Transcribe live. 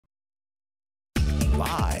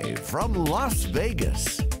Live from Las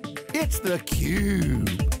Vegas, it's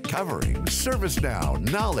theCUBE, covering ServiceNow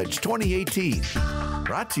Knowledge 2018.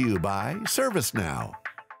 Brought to you by ServiceNow.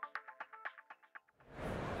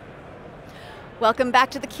 Welcome back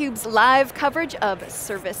to theCUBE's live coverage of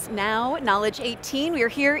ServiceNow Knowledge18. We are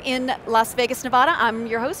here in Las Vegas, Nevada. I'm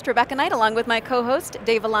your host, Rebecca Knight, along with my co-host,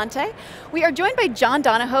 Dave Vellante. We are joined by John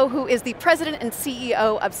Donahoe, who is the President and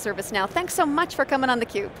CEO of ServiceNow. Thanks so much for coming on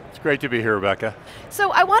theCUBE. It's great to be here, Rebecca. So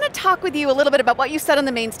I want to talk with you a little bit about what you said on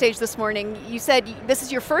the main stage this morning. You said this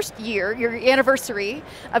is your first year, your anniversary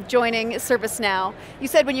of joining ServiceNow. You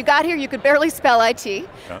said when you got here, you could barely spell IT,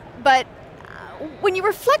 but when you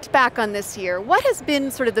reflect back on this year, what has been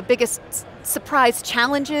sort of the biggest surprise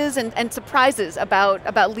challenges and surprises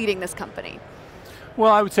about leading this company?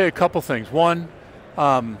 Well, I would say a couple things. One,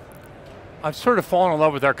 I've sort of fallen in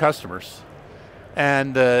love with our customers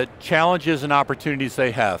and the challenges and opportunities they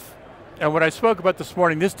have. And what I spoke about this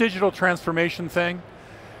morning, this digital transformation thing,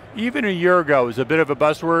 even a year ago was a bit of a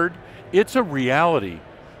buzzword. It's a reality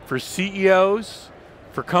for CEOs,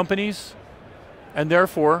 for companies, and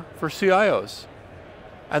therefore for CIOs.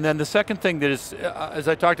 And then the second thing that is, as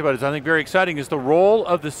I talked about, is I think very exciting, is the role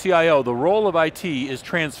of the CIO, the role of IT is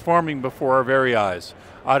transforming before our very eyes,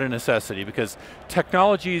 out of necessity, because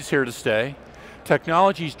technology is here to stay.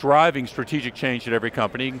 Technology is driving strategic change at every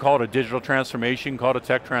company. You can call it a digital transformation, you can call it a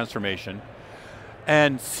tech transformation.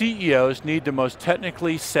 And CEOs need the most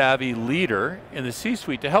technically savvy leader in the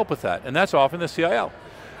C-suite to help with that, and that's often the CIO.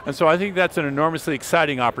 And so I think that's an enormously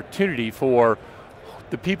exciting opportunity for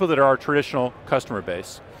the people that are our traditional customer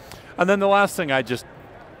base. And then the last thing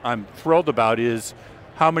I'm thrilled about is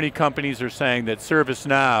how many companies are saying that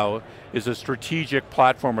ServiceNow is a strategic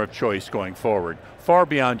platform of choice going forward, far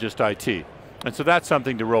beyond just IT. And so that's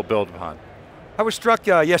something to really build upon. I was struck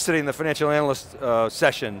yesterday in the financial analyst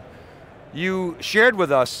session. You shared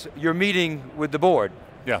with us your meeting with the board.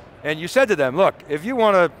 Yeah. And you said to them, look, if you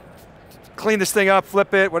want to clean this thing up,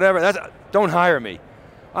 flip it, whatever, don't hire me.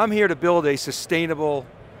 I'm here to build a sustainable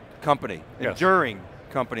company, enduring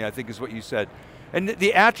company, I think is what you said. And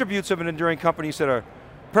the attributes of an enduring company you said are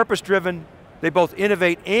purpose-driven, they both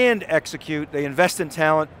innovate and execute, they invest in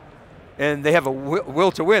talent, and they have a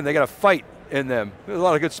will to win, they got a fight in them. There's a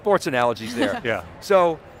lot of good sports analogies there. Yeah.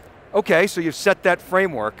 So, okay, so you've set that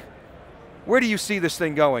framework. Where do you see this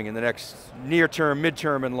thing going in the next near term,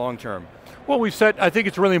 mid-term, and long term? Well, I think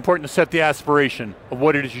it's really important to set the aspiration of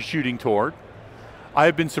what it is you're shooting toward.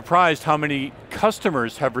 I've been surprised how many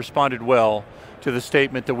customers have responded well to the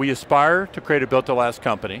statement that we aspire to create a built-to-last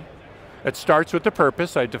company. It starts with the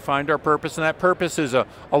purpose. I defined our purpose, and that purpose is a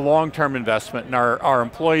long-term investment, and our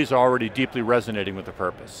employees are already deeply resonating with the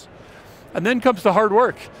purpose. And then comes the hard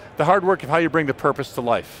work of how you bring the purpose to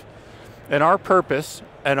life. And our purpose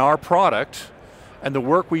and our product and the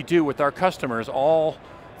work we do with our customers all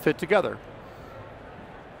fit together.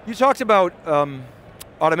 You talked about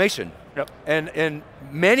automation. Yep. And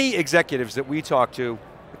many executives that we talk to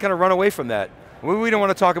kind of run away from that. We don't want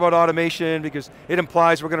to talk about automation because it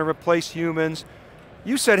implies we're going to replace humans.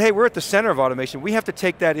 You said, hey, we're at the center of automation. We have to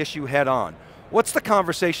take that issue head on. What's the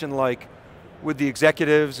conversation like with the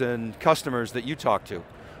executives and customers that you talk to?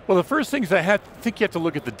 Well, the first thing is I think you have to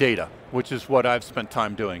look at the data, which is what I've spent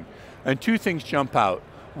time doing. And two things jump out.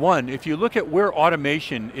 One, if you look at where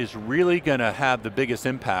automation is really going to have the biggest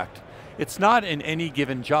impact, it's not in any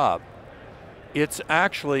given job. It's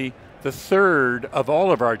actually the third of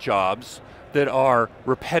all of our jobs that are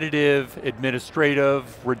repetitive,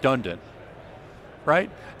 administrative, redundant, right?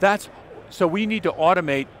 So we need to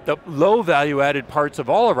automate the low value added parts of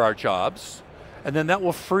all of our jobs, and then that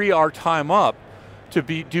will free our time up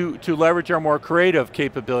to leverage our more creative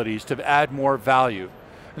capabilities, to add more value.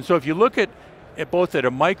 And so if you look at both at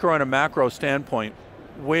a micro and a macro standpoint,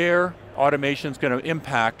 where automation is going to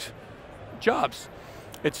impact jobs.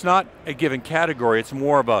 It's not a given category, it's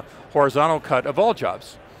more of a horizontal cut of all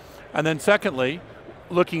jobs. And then secondly,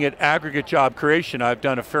 looking at aggregate job creation, I've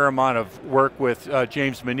done a fair amount of work with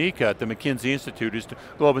James Manika at the McKinsey Institute, who's the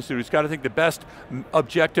Global Institute, who's got, I think, the best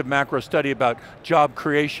objective macro study about job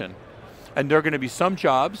creation. And there are going to be some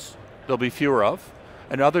jobs there'll be fewer of,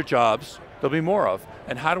 and other jobs there'll be more of.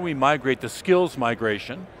 And how do we migrate the skills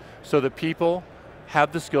migration so that people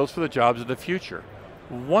have the skills for the jobs of the future?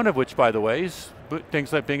 One of which, by the way, is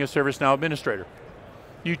things like being a ServiceNow administrator.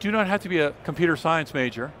 You do not have to be a computer science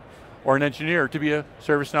major or an engineer to be a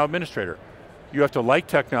ServiceNow administrator. You have to like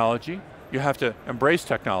technology, you have to embrace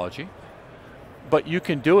technology, but you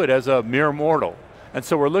can do it as a mere mortal. And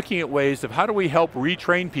so we're looking at ways of how do we help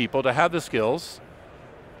retrain people to have the skills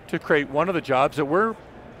to create one of the jobs that we're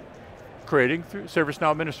creating through ServiceNow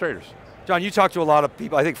administrators. John, you talked to a lot of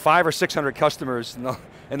people, I think 500 or 600 customers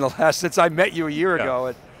in the last, since I met you a year ago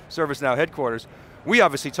at ServiceNow headquarters. We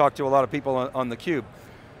obviously talked to a lot of people on theCUBE.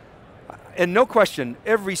 And no question,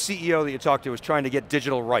 every CEO that you talk to is trying to get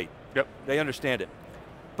digital right. Yep. They understand it.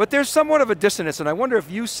 But there's somewhat of a dissonance, and I wonder if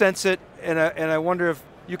you sense it, and I wonder if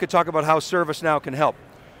you could talk about how ServiceNow can help.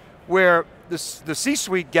 Where the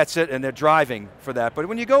C-suite gets it and they're driving for that, but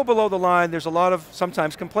when you go below the line, there's a lot of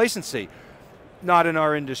sometimes complacency. Not in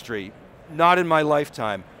our industry, not in my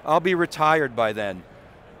lifetime, I'll be retired by then.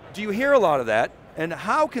 Do you hear a lot of that? And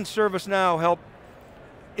how can ServiceNow help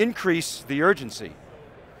increase the urgency?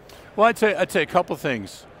 Well, I'd say a couple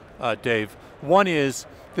things, Dave. One is,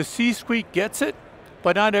 the C-suite gets it,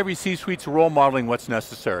 but not every C-suite's role modeling what's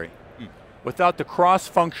necessary. Without the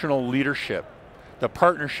cross-functional leadership, the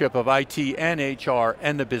partnership of IT and HR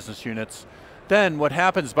and the business units, then what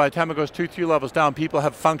happens by the time it goes 2, 3 levels down, people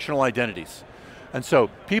have functional identities. And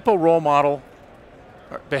so people role model,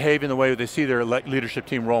 behave in the way they see their leadership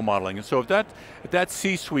team role modeling. And so if that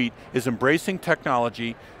C-suite is embracing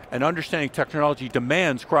technology and understanding technology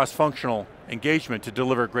demands cross-functional engagement to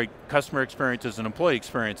deliver great customer experiences and employee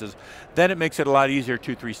experiences, then it makes it a lot easier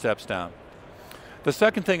 2, 3 steps down. The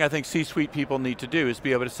second thing I think C-suite people need to do is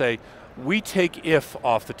be able to say, we take if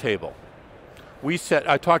off the table.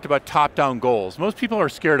 I talked about top-down goals. Most people are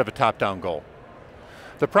scared of a top-down goal.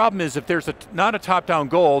 The problem is if there's not a top-down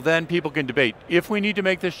goal, then people can debate if we need to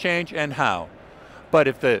make this change and how. But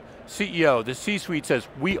if the CEO, the C-suite says,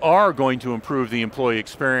 we are going to improve the employee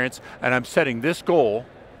experience and I'm setting this goal,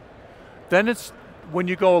 then it's, when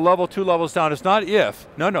you go a level, 2 levels down, it's not if.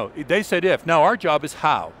 No, they said if. Now our job is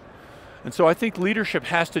how. And so I think leadership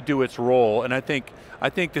has to do its role, and I think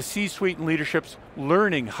the C-suite and leadership's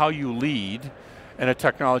learning how you lead in a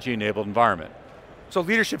technology-enabled environment. So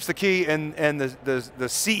leadership's the key, and the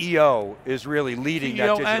CEO is really leading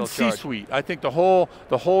that digital charge. CEO and C-suite. I think the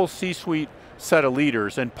whole C-suite set of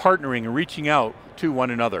leaders and partnering and reaching out to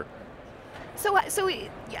one another. So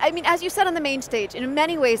I mean, as you said on the main stage, in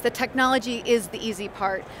many ways the technology is the easy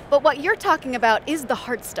part, but what you're talking about is the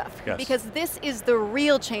hard stuff, because this is the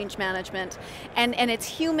real change management, and it's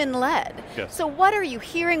human-led. Yes. So what are you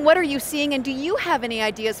hearing, what are you seeing, and do you have any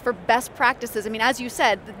ideas for best practices? I mean, as you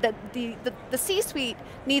said, the C-suite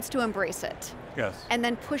needs to embrace it. Yes. And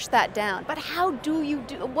then push that down. But how do you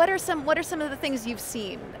do, what are some of the things you've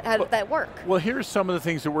seen that work? Well, here's some of the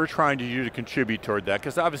things that we're trying to do to contribute toward that,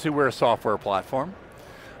 because obviously we're a software platform.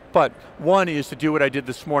 But one is to do what I did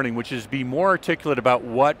this morning, which is be more articulate about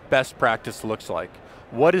what best practice looks like.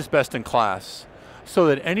 What is best in class? So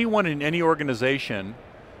that anyone in any organization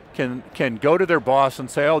can go to their boss and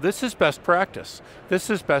say, oh, this is best practice. This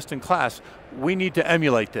is best in class. We need to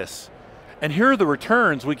emulate this. And here are the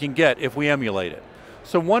returns we can get if we emulate it.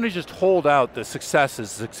 So one is just hold out the successes,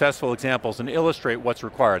 successful examples, and illustrate what's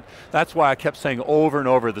required. That's why I kept saying over and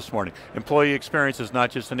over this morning, employee experience is not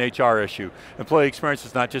just an HR issue. Employee experience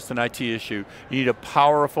is not just an IT issue. You need a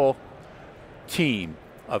powerful team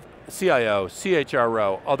of CIO,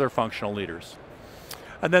 CHRO, other functional leaders.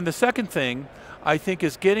 And then the second thing, I think,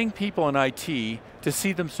 is getting people in IT to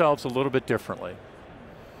see themselves a little bit differently.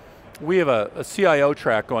 We have a CIO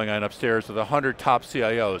track going on upstairs with 100 top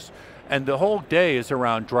CIOs, and the whole day is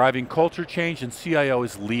around driving culture change, and CIO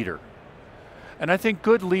is leader. And I think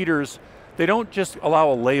good leaders, they don't just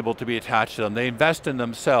allow a label to be attached to them, they invest in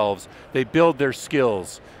themselves, they build their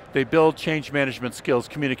skills, they build change management skills,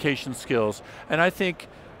 communication skills, and I think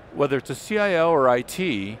whether it's a CIO or IT,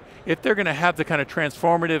 if they're going to have the kind of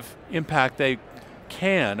transformative impact they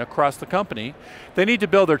can across the company, they need to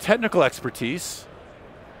build their technical expertise,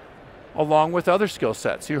 along with other skill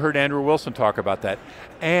sets. You heard Andrew Wilson talk about that.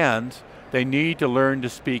 And they need to learn to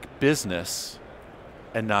speak business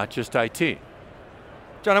and not just IT.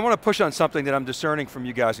 John, I want to push on something that I'm discerning from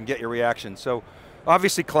you guys and get your reaction. So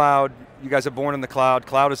obviously cloud, you guys are born in the cloud.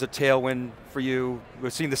 Cloud is a tailwind for you.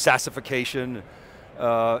 We've seen the SaaSification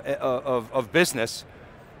of business.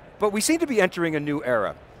 But we seem to be entering a new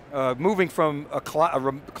era, moving from a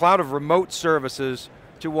cloud of remote services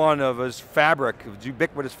to one of his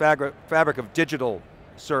ubiquitous fabric of digital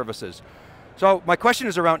services. So my question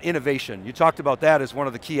is around innovation. You talked about that as one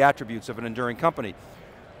of the key attributes of an enduring company.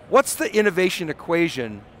 What's the innovation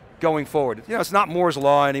equation going forward? You know, it's not Moore's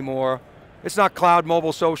Law anymore. It's not cloud,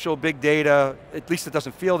 mobile, social, big data. At least it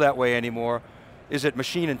doesn't feel that way anymore. Is it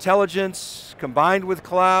machine intelligence combined with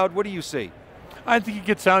cloud? What do you see? I think it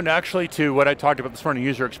gets down actually to what I talked about this morning,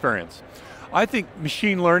 user experience. I think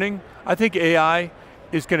machine learning, I think AI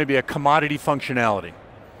is going to be a commodity functionality.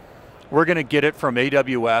 we're going to get it from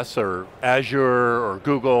AWS or Azure or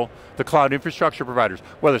Google, the cloud infrastructure providers,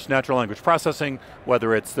 whether it's natural language processing,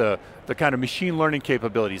 whether it's the kind of machine learning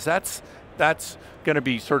capabilities. That's going to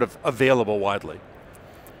be sort of available widely.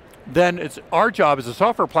 Then it's our job as a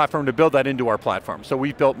software platform to build that into our platform. So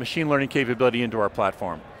we built machine learning capability into our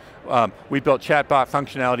platform. We built chatbot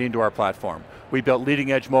functionality into our platform. We built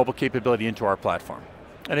leading edge mobile capability into our platform.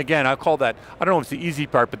 And again, I call that, I don't know if it's the easy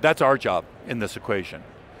part, but that's our job in this equation.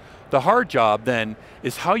 The hard job then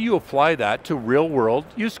is how you apply that to real world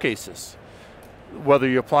use cases. Whether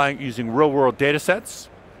you're applying using real world data sets,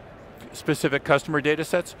 specific customer data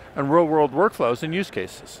sets, and real world workflows and use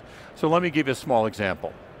cases. So let me give you a small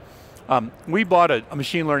example. We bought a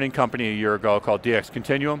machine learning company a year ago called DX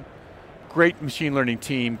Continuum. Great machine learning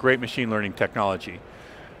team, great machine learning technology.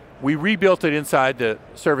 We rebuilt it inside the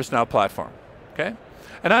ServiceNow platform, okay?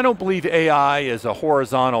 And I don't believe AI is a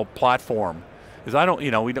horizontal platform. Because I don't,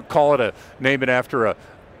 we don't call it name it after a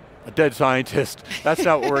dead scientist. That's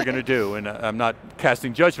not what we're going to do, and I'm not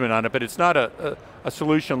casting judgment on it, but it's not a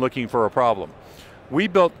solution looking for a problem. We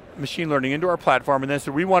built machine learning into our platform and then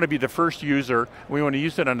said we want to be the first user, we want to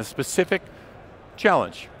use it on a specific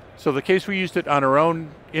challenge. So the case we used it on our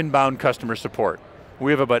own inbound customer support.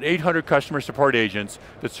 We have about 800 customer support agents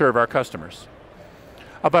that serve our customers.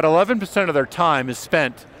 About 11% of their time is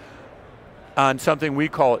spent on something we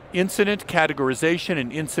call incident categorization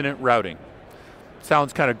and incident routing.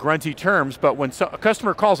 Sounds kind of grunty terms, but when a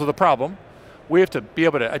customer calls with a problem, we have to be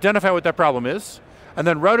able to identify what that problem is, and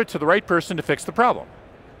then route it to the right person to fix the problem.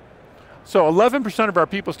 So 11% of our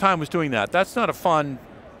people's time was doing that. That's not a fun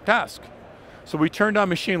task. So we turned on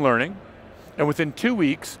machine learning, and within 2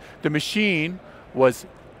 weeks, the machine was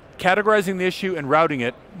categorizing the issue and routing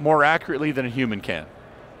it more accurately than a human can.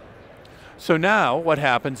 So now what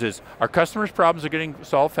happens is our customers' problems are getting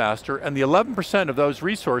solved faster, and the 11% of those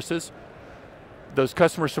resources, those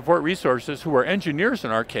customer support resources, who are engineers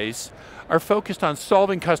in our case, are focused on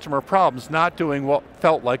solving customer problems, not doing what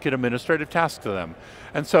felt like an administrative task to them.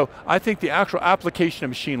 And so I think the actual application of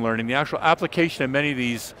machine learning, the actual application of many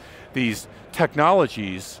of these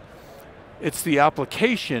technologies, it's the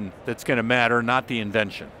application that's going to matter, not the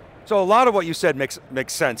invention. So a lot of what you said makes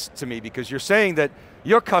sense to me, because you're saying that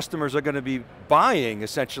your customers are going to be buying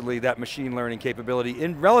essentially that machine learning capability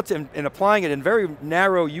in applying it in very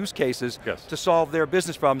narrow use cases to solve their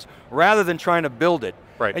business problems rather than trying to build it.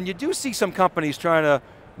 Right. And you do see some companies trying to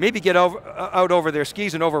maybe get out over their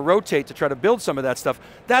skis and over-rotate to try to build some of that stuff.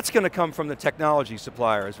 That's going to come from the technology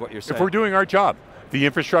supplier is what you're saying. If we're doing our job, the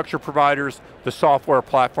infrastructure providers, the software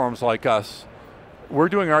platforms like us, we're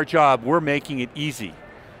doing our job, we're making it easy.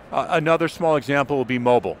 Another small example will be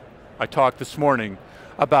mobile. I talked this morning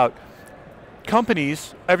about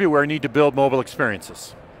companies everywhere need to build mobile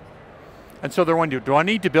experiences. And so they're wondering, do I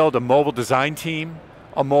need to build a mobile design team,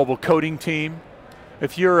 a mobile coding team?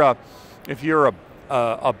 If you're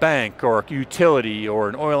a bank or a utility or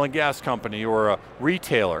an oil and gas company or a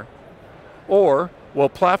retailer, or will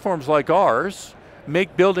platforms like ours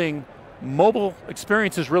make building mobile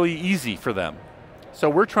experiences really easy for them? So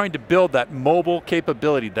we're trying to build that mobile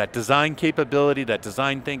capability, that design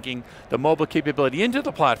thinking, the mobile capability into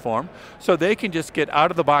the platform so they can just get out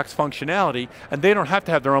of the box functionality, and they don't have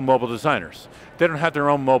to have their own mobile designers. They don't have their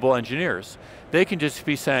own mobile engineers. They can just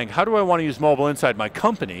be saying, how do I want to use mobile inside my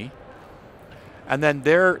company? And then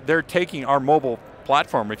they're taking our mobile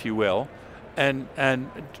platform, if you will, and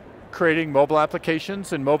creating mobile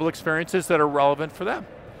applications and mobile experiences that are relevant for them.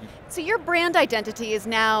 So your brand identity is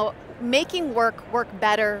now making work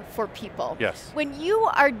better for people. Yes. When you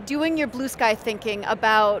are doing your blue sky thinking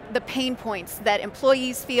about the pain points that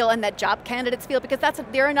employees feel and that job candidates feel, because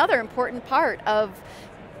they're another important part of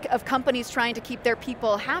companies trying to keep their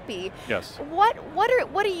people happy. Yes.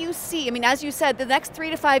 What do you see? I mean, as you said, the next 3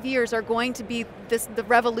 to 5 years are going to be the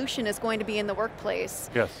revolution is going to be in the workplace.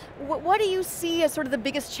 Yes. What do you see as sort of the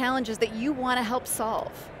biggest challenges that you want to help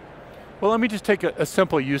solve? Well, let me just take a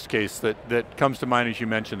simple use case that comes to mind as you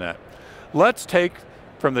mentioned that. Let's take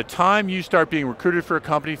from the time you start being recruited for a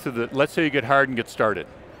company to let's say you get hired and get started.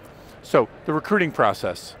 So the recruiting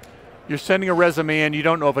process. You're sending a resume in, you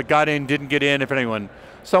don't know if it got in, didn't get in,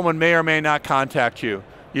 someone may or may not contact you.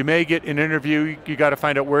 You may get an interview, you got to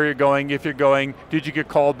find out where you're going, if you're going, did you get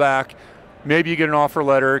called back? Maybe you get an offer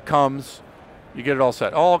letter, it comes, you get it all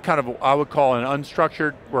set. All kind of, I would call an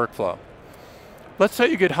unstructured workflow. Let's say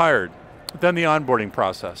you get hired, then the onboarding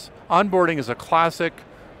process. Onboarding is a classic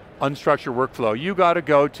unstructured workflow. You got to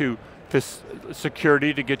go to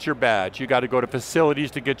security to get your badge. You got to go to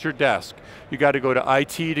facilities to get your desk. You got to go to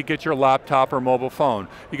IT to get your laptop or mobile phone.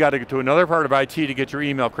 You got to go to another part of IT to get your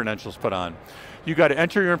email credentials put on. You got to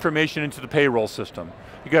enter your information into the payroll system.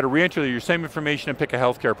 You got to re-enter your same information and pick a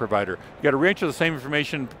healthcare provider. You got to re-enter the same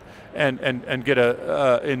information and get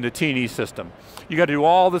in the T&E system. You got to do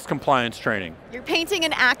all this compliance training. You're painting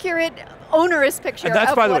an accurate, onerous picture and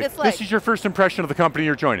that's, of by the what way, it's like. This is your first impression of the company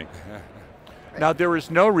you're joining. Now there is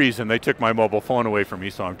no reason they took my mobile phone away from me,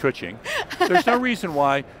 so I'm twitching. There's no reason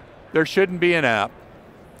why there shouldn't be an app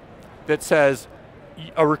that says,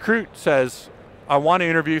 a recruit says, I want to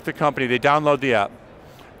interview with the company, they download the app.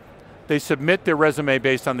 They submit their resume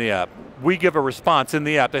based on the app. We give a response in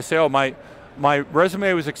the app. They say, oh, my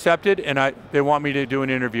resume was accepted and they want me to do an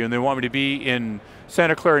interview and they want me to be in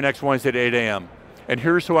Santa Clara next Wednesday at 8 a.m. And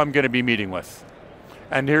here's who I'm going to be meeting with.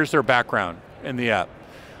 And here's their background in the app.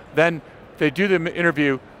 Then they do the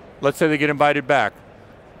interview, let's say they get invited back.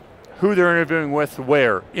 Who they're interviewing with,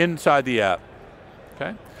 where, inside the app,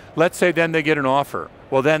 okay? Let's say then they get an offer.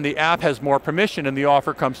 Well then the app has more permission and the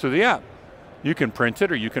offer comes through the app. You can print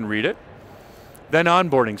it or you can read it. Then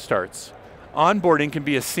onboarding starts. Onboarding can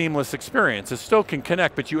be a seamless experience. It still can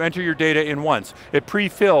connect, but you enter your data in once. It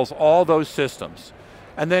pre-fills all those systems.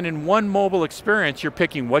 And then in one mobile experience, you're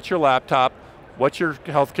picking what's your laptop, what's your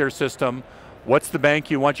healthcare system, what's the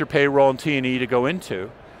bank you want your payroll and T&E to go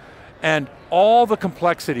into, and all the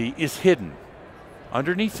complexity is hidden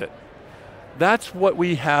underneath it. That's what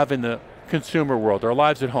we have in the consumer world, our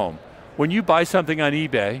lives at home. When you buy something on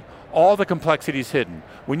eBay, all the complexity is hidden.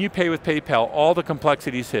 When you pay with PayPal, all the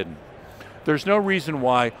complexity is hidden. There's no reason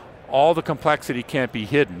why all the complexity can't be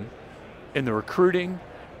hidden in the recruiting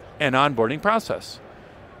and onboarding process.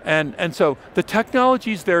 And so the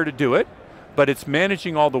technology's there to do it, but it's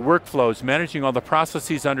managing all the workflows, managing all the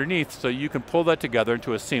processes underneath so you can pull that together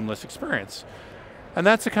into a seamless experience. And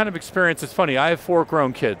that's the kind of experience, it's funny, I have 4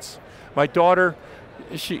 grown kids. My daughter,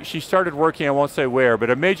 she started working, I won't say where, but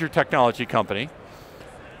a major technology company.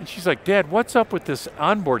 And she's like, Dad, what's up with this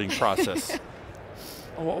onboarding process?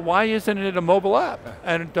 Why isn't it a mobile app?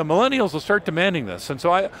 And the millennials will start demanding this. And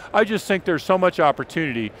so I just think there's so much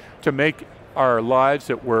opportunity to make our lives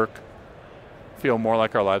at work feel more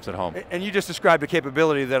like our lives at home. And you just described a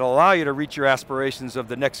capability that'll allow you to reach your aspirations of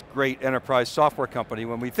the next great enterprise software company.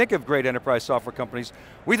 When we think of great enterprise software companies,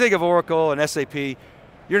 we think of Oracle and SAP.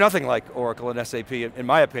 You're nothing like Oracle and SAP, in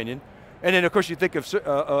my opinion. And then of course you think of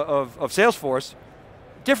Salesforce,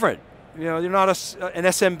 different. You know, you're not an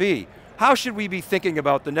SMB. How should we be thinking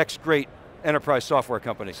about the next great enterprise software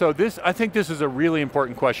company? So I think this is a really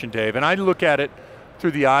important question, Dave, and I look at it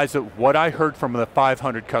through the eyes of what I heard from the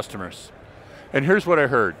 500 customers. And here's what I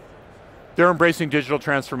heard. They're embracing digital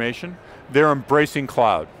transformation. They're embracing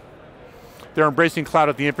cloud. They're embracing cloud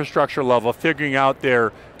at the infrastructure level, figuring out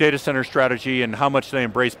their data center strategy and how much they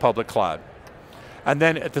embrace public cloud. And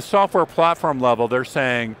then at the software platform level, they're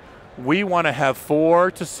saying, we want to have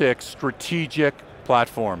 4 to 6 strategic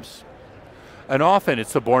platforms. And often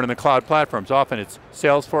it's the born in the cloud platforms. Often it's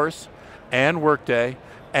Salesforce and Workday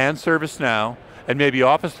and ServiceNow and maybe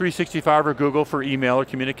Office 365 or Google for email or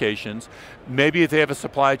communications. Maybe if they have a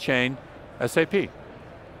supply chain, SAP.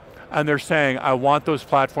 And they're saying, I want those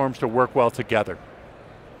platforms to work well together.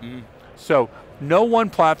 So no one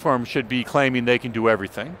platform should be claiming they can do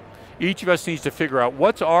everything. Each of us needs to figure out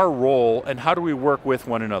what's our role and how do we work with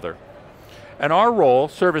one another. And our role,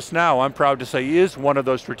 ServiceNow, I'm proud to say, is one of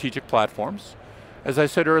those strategic platforms. As I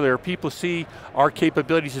said earlier, people see our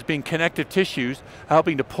capabilities as being connective tissues,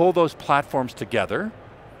 helping to pull those platforms together.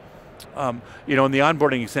 You know, in the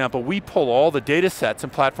onboarding example, we pull all the data sets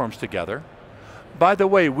and platforms together. By the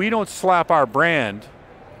way, we don't slap our brand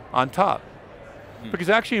on top. Because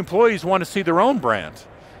actually employees want to see their own brand.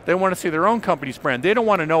 They want to see their own company's brand. They don't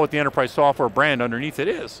want to know what the enterprise software brand underneath it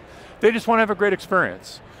is. They just want to have a great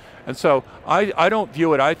experience. And so I don't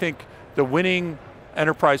view it, I think the winning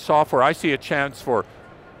enterprise software, I see a chance for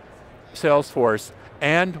Salesforce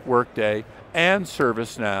and Workday and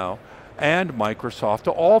ServiceNow and Microsoft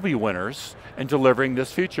to all be winners in delivering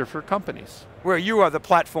this future for companies. Where you are the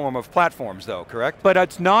platform of platforms though, correct? But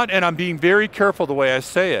it's not, and I'm being very careful the way I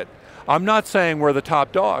say it. I'm not saying we're the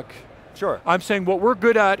top dog. Sure. I'm saying what we're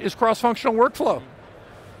good at is cross-functional workflow.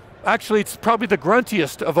 Actually, it's probably the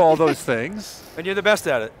gruntiest of all those things. And you're the best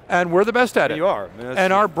at it. And we're the best at it. You are.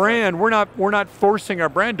 And our brand, we're not forcing our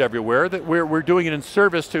brand everywhere, that we're doing it in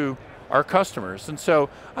service to our customers. And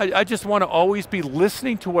so I just want to always be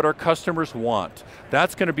listening to what our customers want.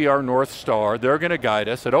 That's going to be our North Star. They're going to guide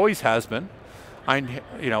us. It always has been.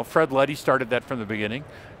 You know, Fred Letty started that from the beginning,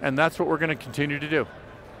 and that's what we're going to continue to do.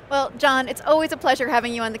 Well, John, it's always a pleasure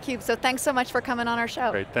having you on theCUBE, so thanks so much for coming on our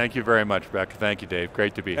show. Great, thank you very much, Rebecca. Thank you, Dave.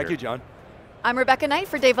 Great to be here. Thank you, John. I'm Rebecca Knight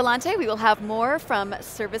for Dave Vellante. We will have more from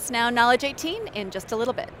ServiceNow Knowledge 18 in just a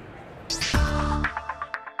little bit.